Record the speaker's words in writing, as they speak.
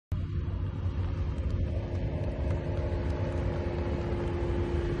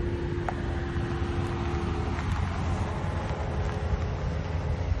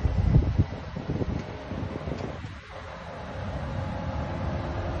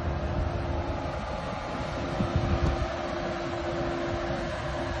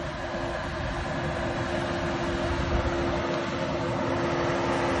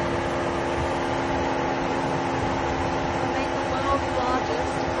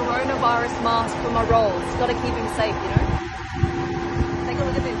coronavirus mask for my rolls. Got to keep him safe, you know. Take a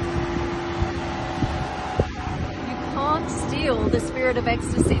look at this. You can't steal the spirit of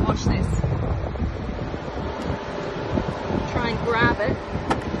ecstasy. Watch this. Try and grab it.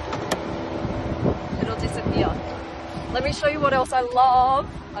 It'll disappear. Let me show you what else I love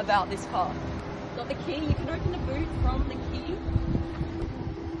about this car. Got the key. You can open the boot from the key.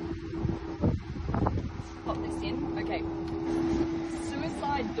 Let's pop this in. Okay.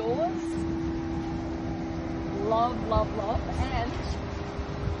 Suicide doors. Love, love, love. And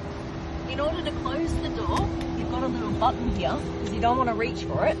in order to close the door, you've got a little button here because you don't want to reach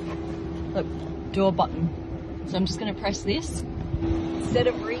for it. Look, door button. So I'm just going to press this instead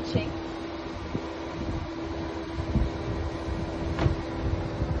of reaching.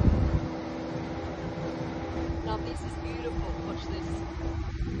 Now this is beautiful. Watch this.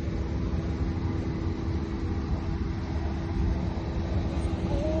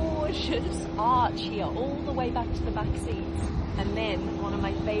 Gorgeous arch here, all the way back to the back seats. And then one of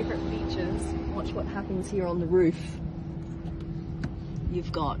my favourite features, watch what happens here on the roof.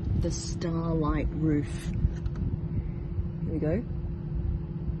 You've got the starlight roof. Here we go.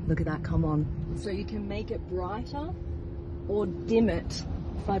 Look at that come on. So you can make it brighter or dim it.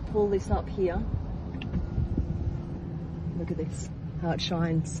 If I pull this up here, look at this, how it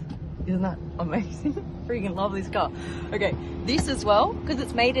shines. Isn't that amazing? Freaking love this car. Okay, this as well, because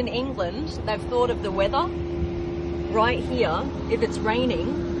it's made in England, they've thought of the weather. Right here, if it's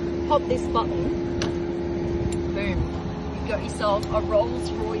raining, pop this button, boom. You've got yourself a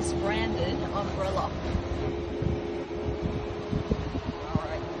Rolls-Royce branded umbrella.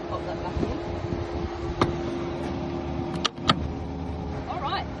 Alright, pop that back in.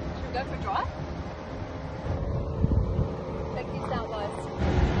 Alright, should we go for a drive? Check this out, guys.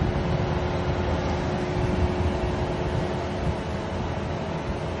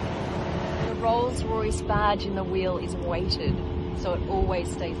 Rolls-Royce badge in the wheel is weighted, so it always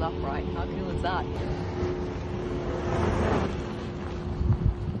stays upright. How cool is that?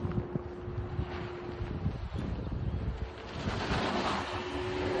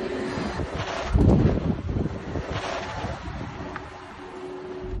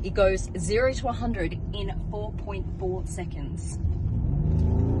 It goes 0 to 100 in 4.4 seconds.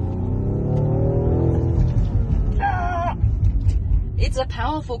 It's a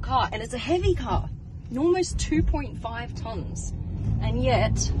powerful car and it's a heavy car, almost 2.5 tons, and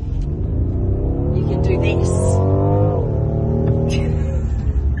yet you can do this.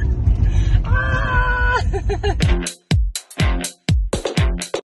 Ah!